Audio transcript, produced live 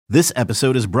This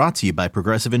episode is brought to you by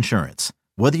Progressive Insurance.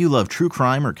 Whether you love true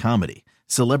crime or comedy,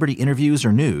 celebrity interviews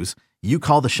or news, you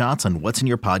call the shots on what's in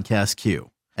your podcast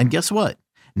queue. And guess what?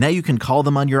 Now you can call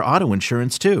them on your auto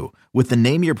insurance too with the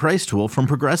Name Your Price tool from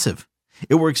Progressive.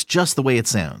 It works just the way it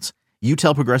sounds. You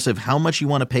tell Progressive how much you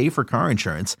want to pay for car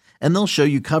insurance, and they'll show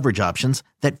you coverage options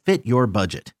that fit your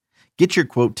budget. Get your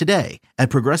quote today at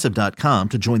Progressive.com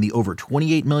to join the over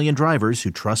 28 million drivers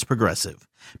who trust Progressive.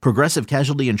 Progressive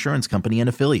Casualty Insurance Company and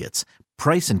Affiliates.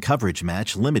 Price and coverage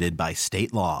match limited by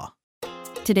state law.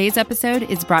 Today's episode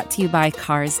is brought to you by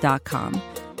Cars.com.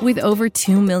 With over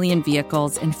 2 million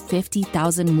vehicles and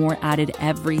 50,000 more added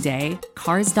every day,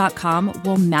 Cars.com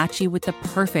will match you with the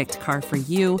perfect car for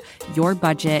you, your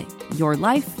budget, your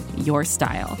life, your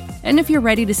style. And if you're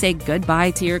ready to say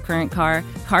goodbye to your current car,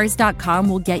 Cars.com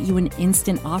will get you an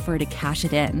instant offer to cash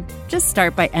it in. Just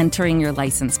start by entering your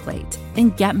license plate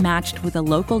and get matched with a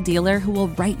local dealer who will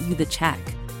write you the check.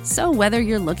 So whether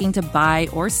you're looking to buy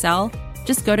or sell,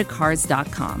 just go to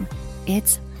Cars.com.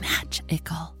 It's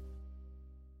magical.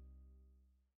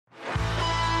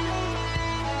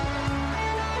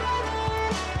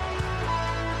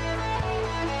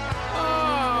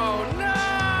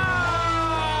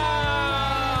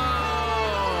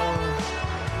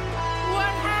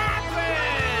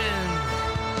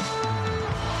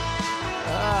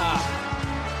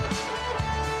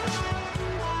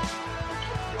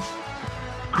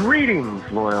 Greetings,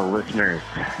 loyal listeners.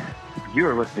 You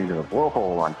are listening to the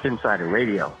BlowHole on Finsider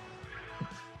Radio.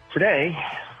 Today,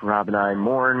 Rob and I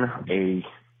mourn a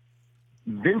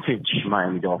vintage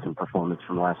Miami Dolphin performance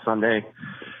from last Sunday.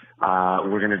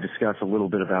 We're going to discuss a little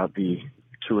bit about the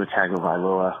Tua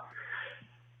Tagovailoa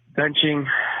benching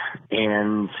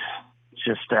and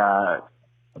just a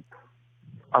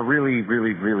really,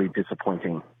 really, really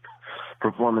disappointing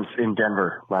performance in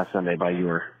Denver last Sunday by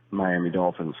your Miami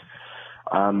Dolphins.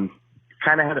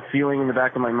 Kind of had a feeling in the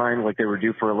back of my mind like they were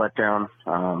due for a letdown.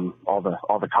 All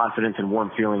the confidence and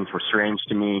warm feelings were strange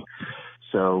to me,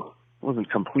 so I wasn't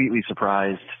completely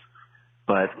surprised.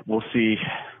 But we'll see.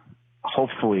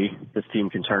 Hopefully, this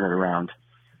team can turn it around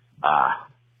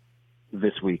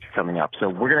this week coming up. So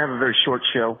we're gonna have a very short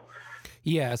show.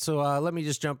 Yeah, so let me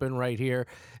just jump in right here.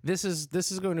 This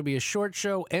is going to be a short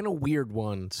show and a weird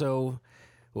one. So.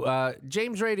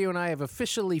 James Radio and I have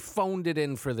officially phoned it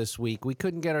in for this week. We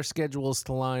couldn't get our schedules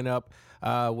to line up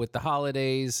with the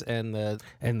holidays and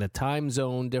the time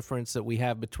zone difference that we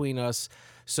have between us.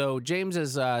 So James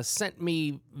has sent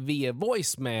me via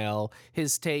voicemail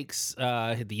his takes,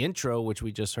 the intro, which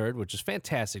we just heard, which is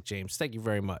fantastic, James. Thank you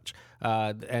very much.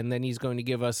 And then he's going to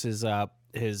give us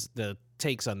the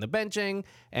takes on the benching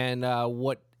and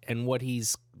what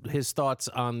his thoughts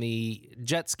on the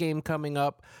Jets game coming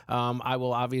up. I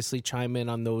will obviously chime in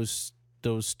on those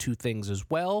two things as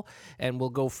well, and we'll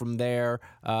go from there.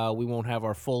 We won't have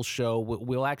our full show.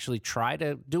 We'll actually try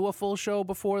to do a full show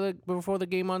before the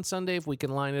game on Sunday if we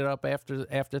can line it up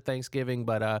after Thanksgiving.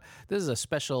 But this is a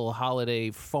special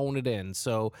holiday phone it in.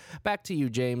 So back to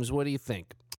you, James. What do you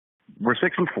think? We're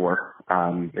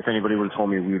 6-4. If anybody would have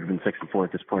told me we would have been 6-4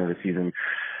 at this point of the season,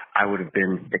 I would have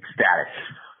been ecstatic.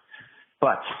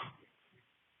 But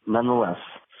nonetheless,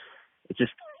 it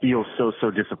just feels so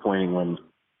disappointing when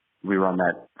we were on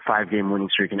that 5-game winning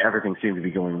streak and everything seemed to be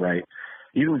going right.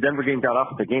 Even the Denver game got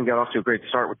off to a great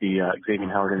start with the Xavier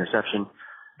Howard interception,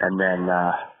 and then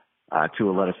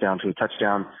Tua let us down to a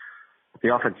touchdown.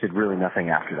 The offense did really nothing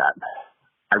after that.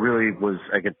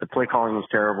 The play calling was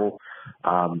terrible.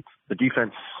 The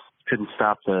defense couldn't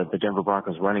stop the Denver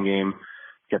Broncos running game,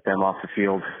 get them off the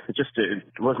field. It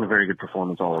wasn't a very good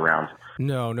performance all around.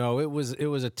 No, it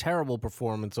was a terrible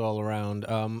performance all around.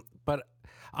 But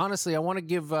honestly, I want to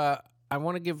give the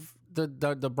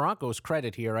Broncos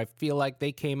credit here. I feel like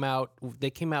they came out with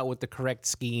the correct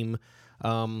scheme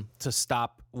to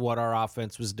stop what our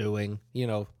offense was doing. You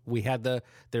know,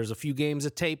 there's a few games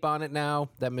of tape on it now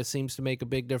that seems to make a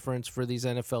big difference for these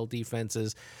NFL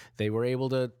defenses. They were able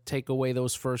to take away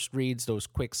those first reads, those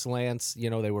quick slants. You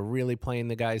know, they were really playing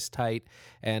the guys tight,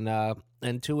 and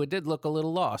Tua did look a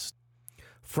little lost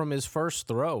from his first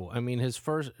throw. I mean,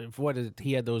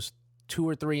 he had those 2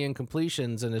 or 3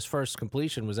 incompletions, and his first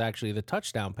completion was actually the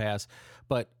touchdown pass,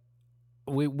 but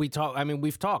we've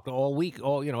talked all week,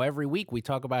 every week we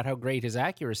talk about how great his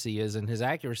accuracy is, and his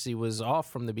accuracy was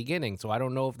off from the beginning. So I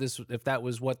don't know if that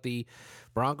was what the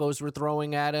Broncos were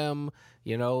throwing at him,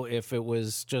 if it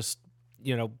was just,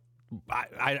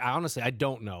 I honestly, I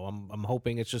don't know. I'm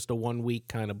hoping it's just a 1 week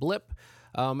kind of blip.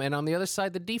 And on the other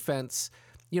side, the defense,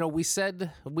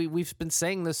 we've been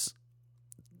saying this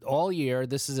all year.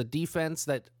 This is a defense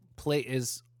that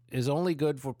is is only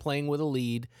good for playing with a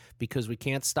lead because we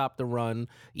can't stop the run.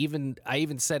 I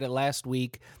even said it last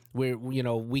week where,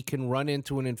 we can run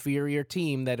into an inferior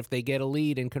team that if they get a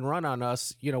lead and can run on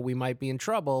us, we might be in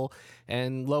trouble.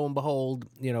 And lo and behold,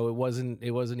 it wasn't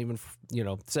even,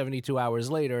 72 hours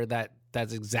later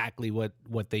that's exactly what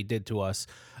they did to us.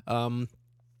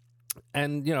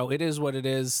 And, it is what it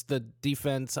is. The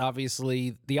defense,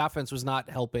 obviously, the offense was not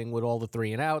helping with all the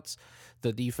 3 and outs.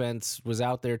 The defense was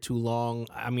out there too long.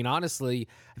 I mean, honestly,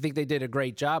 I think they did a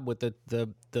great job with the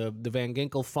Van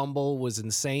Ginkel fumble was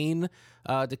insane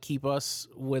to keep us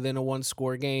within a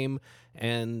 1-score game,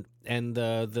 and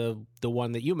the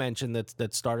one that you mentioned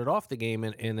that started off the game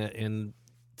in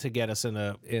to get us in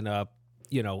a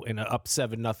up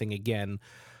 7-0 again.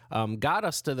 Got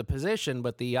us to the position,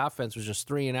 but the offense was just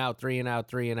 3 and out, 3 and out,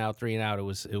 3 and out, 3 and out. It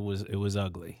was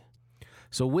ugly.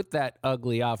 So with that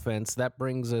ugly offense, that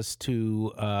brings us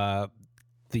to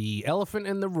the elephant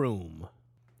in the room,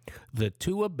 the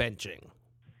Tua benching.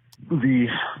 The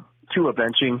Tua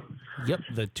benching. Yep,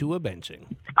 the Tua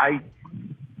benching. I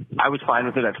was fine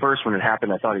with it at first when it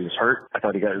happened. I thought he was hurt. I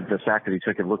thought he got the sack that he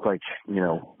took. It looked like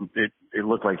it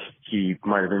looked like he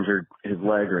might have injured his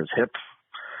leg or his hip.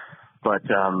 But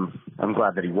I'm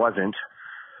glad that he wasn't.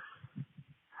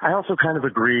 I also kind of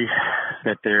agree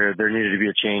that there needed to be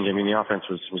a change. I mean, the offense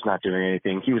was not doing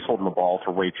anything. He was holding the ball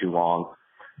for way too long.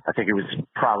 I think it was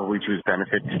probably to his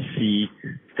benefit to see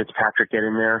Fitzpatrick get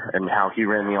in there and how he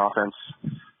ran the offense,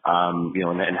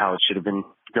 and how it should have been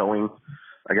going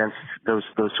against those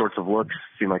sorts of looks.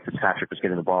 It seemed like Fitzpatrick was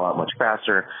getting the ball out much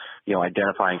faster,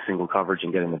 identifying single coverage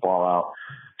and getting the ball out.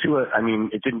 Tua, I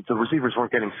mean, the receivers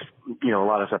weren't getting, a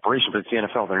lot of separation, but it's the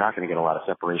NFL, they're not going to get a lot of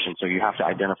separation. So you have to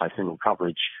identify single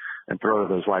coverage and throw to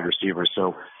those wide receivers.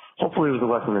 So hopefully it was a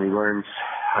lesson that he learned.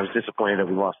 I was disappointed that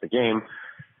we lost the game,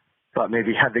 but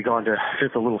maybe had they gone to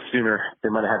fifth a little sooner, they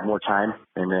might have had more time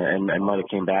and might have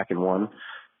came back and won.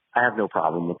 I have no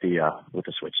problem with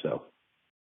the switch though.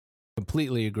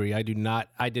 Completely agree. I did not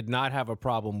have a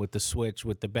problem with the switch,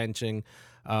 with the benching.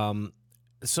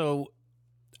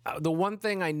 The one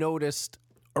thing I noticed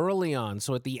early on,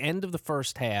 so at the end of the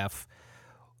first half,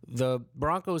 the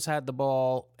Broncos had the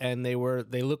ball and they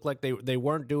looked like they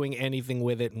weren't doing anything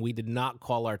with it, and we did not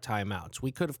call our timeouts.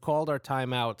 We could have called our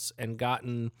timeouts and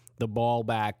gotten the ball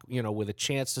back, with a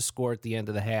chance to score at the end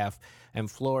of the half. And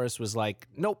Flores was like,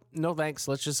 nope, no thanks,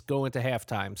 let's just go into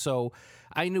halftime. So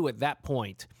I knew at that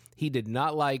point he did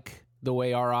not like the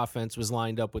way our offense was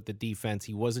lined up with the defense.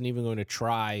 He wasn't even going to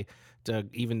try to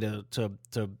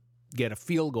get a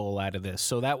field goal out of this.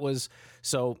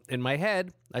 So in my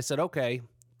head, I said, okay,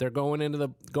 they're going into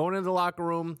the locker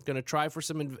room, going to try for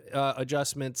some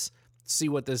adjustments, see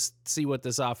what this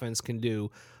offense can do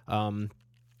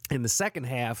in the second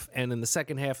half. And in the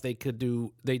second half, they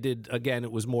did again.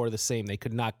 It was more of the same. They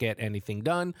could not get anything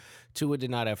done. Tua did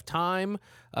not have time.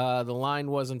 The line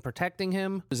wasn't protecting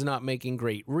him. He was not making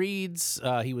great reads.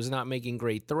 He was not making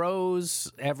great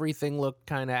throws. Everything looked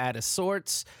kind of out of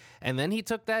sorts. And then he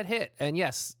took that hit. And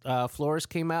yes, Flores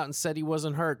came out and said he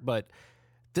wasn't hurt. But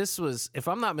this was, if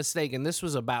I'm not mistaken, this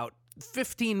was about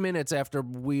 15 minutes after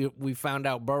we found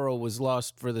out Burrow was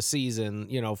lost for the season,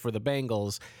 for the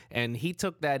Bengals. And he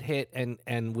took that hit,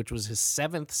 and which was his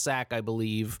 7th sack, I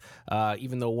believe,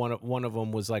 even though one of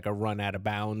them was like a run out of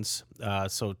bounds.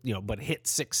 But hit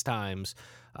 6 times,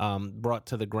 brought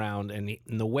to the ground. And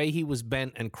the way he was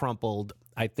bent and crumpled,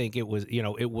 I think it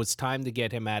was time to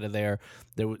get him out of there.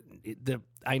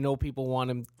 I know people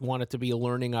want it to be a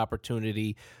learning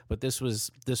opportunity, but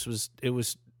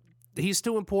he's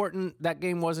too important. That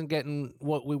game wasn't getting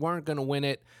what we weren't going to win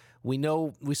it. We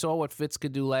saw what Fitz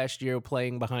could do last year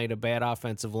playing behind a bad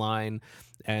offensive line,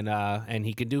 and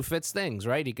he can do Fitz things,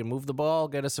 right? He can move the ball,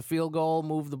 get us a field goal,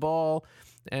 move the ball,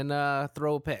 and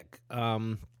throw a pick.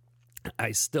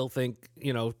 I still think,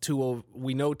 Tua,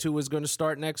 we know Tua is going to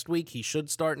start next week. He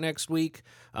should start next week.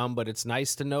 But it's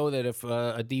nice to know that if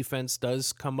a defense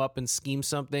does come up and scheme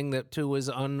something that Tua is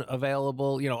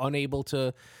unavailable, unable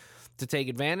to take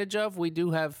advantage of, we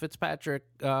do have Fitzpatrick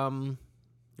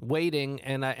waiting.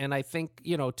 And I think,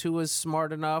 Tua is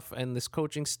smart enough and this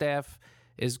coaching staff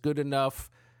is good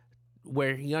enough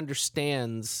where he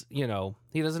understands,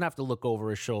 he doesn't have to look over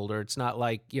his shoulder. It's not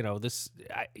like,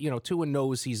 Tua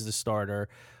knows he's the starter.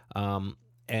 And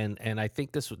I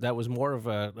think that was more of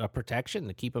a protection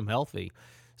to keep him healthy.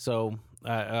 So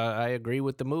I agree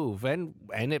with the move, and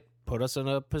it put us in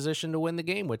a position to win the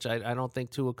game, which I don't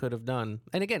think Tua could have done.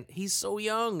 And again, he's so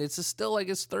young. It's still like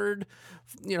his third,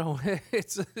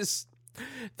 it's his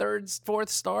third, fourth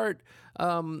start.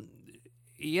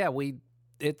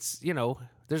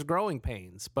 there's growing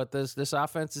pains, but this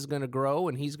offense is going to grow,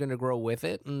 and he's going to grow with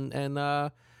it, and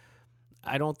I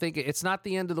don't think it's not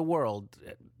the end of the world.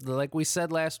 Like we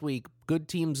said last week, good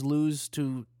teams lose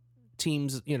to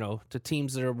teams, to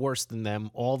teams that are worse than them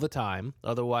all the time.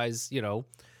 Otherwise,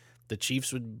 the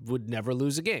Chiefs would never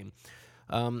lose a game.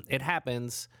 It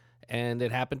happens, and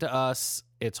it happened to us.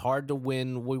 It's hard to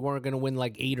win. We weren't going to win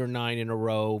like 8 or 9 in a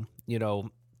row,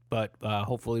 but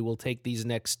hopefully we'll take these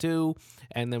next 2,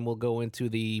 and then we'll go into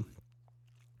the,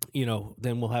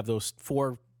 then we'll have those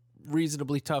 4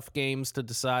 reasonably tough games to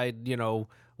decide,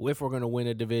 if we're going to win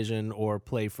a division or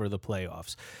play for the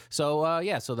playoffs. So,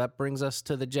 so that brings us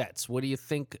to the Jets. What do you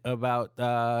think about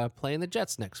playing the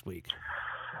Jets next week?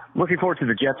 Looking forward to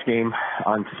the Jets game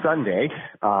on Sunday.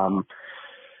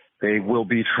 They will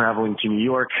be traveling to New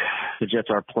York. The Jets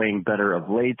are playing better of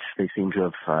late. They seem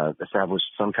to have established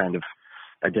some kind of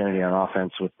identity on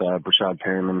offense with Brashad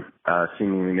Perriman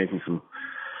seemingly making some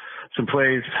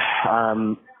plays.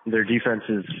 Their defense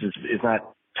is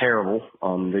not terrible.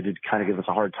 They did kind of give us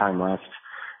a hard time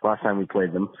last time we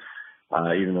played them,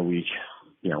 even though we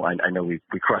I know we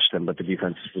crushed them, but the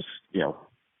defense was,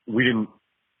 we didn't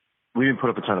put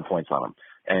up a ton of points on them.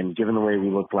 And given the way we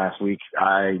looked last week,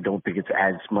 I don't think it's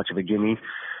as much of a gimme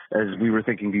as we were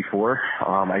thinking before.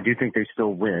 I do think they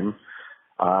still win.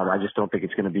 I just don't think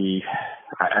it's going to be,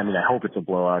 I hope it's a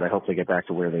blowout. I hope they get back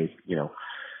to where they,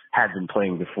 had been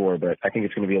playing before, but I think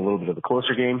it's going to be a little bit of a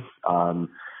closer game.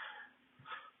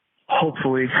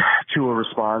 Hopefully Tua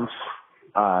responds.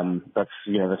 That's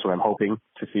what I'm hoping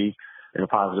to see in a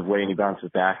positive way, and he bounces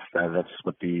back. That's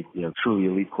what the, truly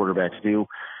elite quarterbacks do.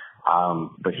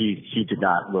 But he did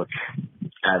not look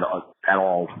at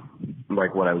all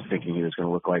like what I was thinking he was going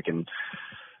to look like. And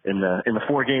in the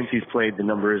 4 games he's played, the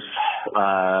numbers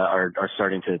are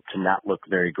starting to not look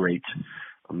very great.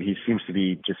 He seems to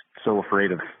be just so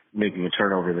afraid of making a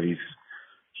turnover that he's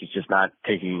just not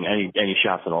taking any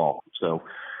shots at all. So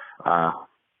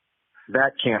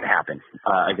that can't happen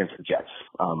against the Jets.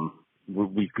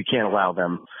 We can't allow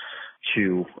them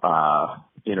to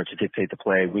to dictate the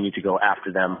play. We need to go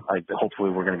after them. Hopefully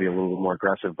we're going to be a little bit more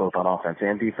aggressive both on offense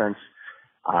and defense.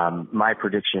 My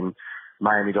prediction,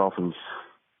 Miami Dolphins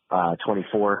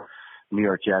 24, New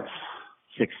York Jets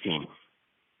 16.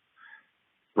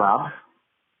 Rob,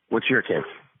 what's your take?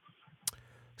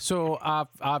 So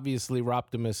obviously,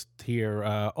 Roptimist here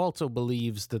also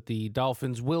believes that the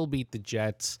Dolphins will beat the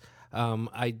Jets.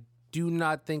 I do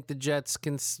not think the Jets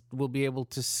will be able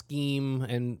to scheme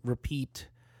and repeat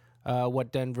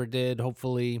what Denver did.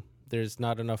 Hopefully, there's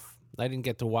not enough. I didn't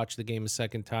get to watch the game a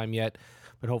second time yet,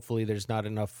 but hopefully there's not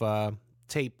enough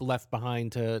tape left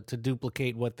behind to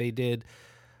duplicate what they did.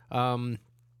 On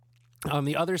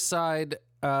the other side,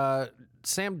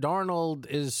 Sam Darnold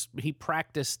he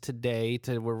practiced today.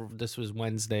 This was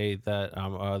Wednesday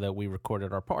that we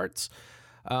recorded our parts.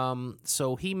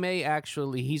 So he may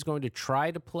he's going to try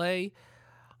to play.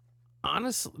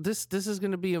 Honestly, this is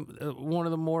going to be one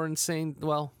of the more insane.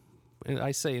 Well, I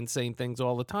say insane things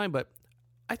all the time, but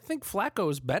I think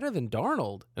Flacco is better than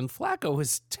Darnold, and Flacco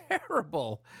is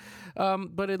terrible.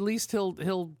 But at least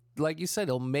he'll like you said,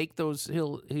 he'll make those.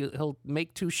 He'll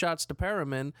make 2 shots to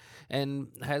Perriman and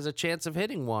has a chance of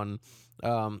hitting one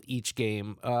each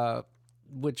game,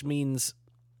 which means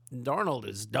Darnold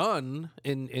is done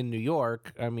in New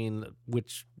York. I mean,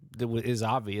 which is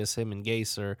obvious. Him and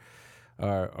Gase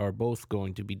are both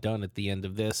going to be done at the end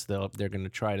of this. They're going to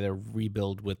try to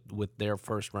rebuild with their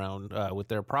first round, with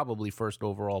their probably first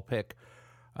overall pick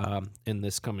in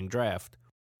this coming draft.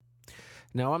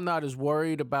 Now, I'm not as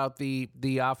worried about the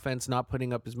offense not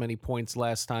putting up as many points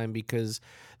last time because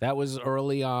that was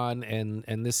early on,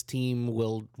 and this team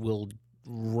will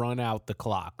run out the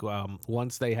clock.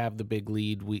 Once they have the big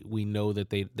lead, we know that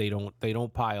they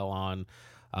don't pile on.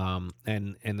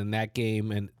 And in that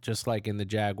game, and just like in the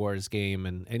Jaguars game,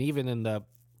 and even in the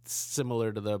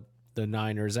similar to the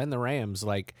Niners and the Rams,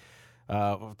 like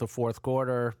the fourth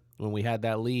quarter when we had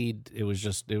that lead, it was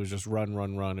just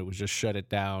run. It was just shut it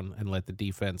down and let the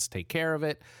defense take care of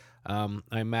it. I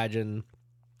imagine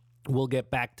we'll get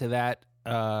back to that.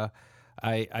 I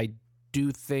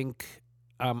do think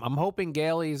I'm hoping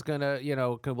Gailey's gonna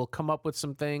will come up with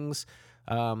some things.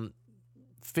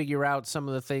 Figure out some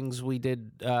of the things we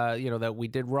did, that we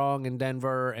did wrong in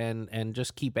Denver, and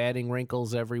just keep adding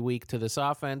wrinkles every week to this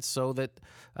offense so that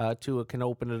Tua can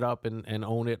open it up and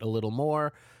own it a little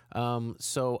more.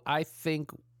 So I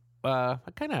think I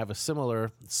kind of have a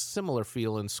similar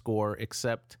feel and score,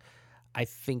 except I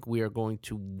think we are going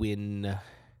to win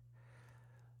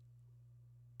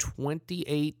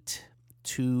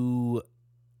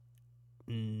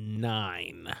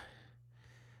 28-9.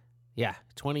 Yeah,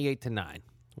 28-9.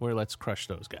 Let's crush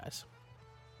those guys.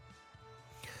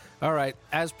 All right,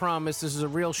 as promised, this is a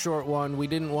real short one. We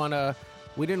didn't want to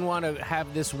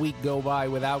have this week go by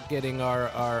without getting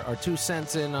our 2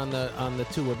 cents in on the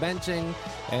Tua benching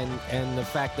and the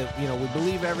fact that we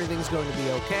believe everything's going to be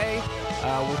okay.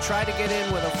 We'll try to get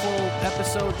in with a full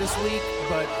episode this week,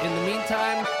 but in the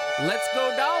meantime, let's go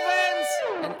Dolphins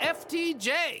and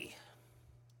FTJ.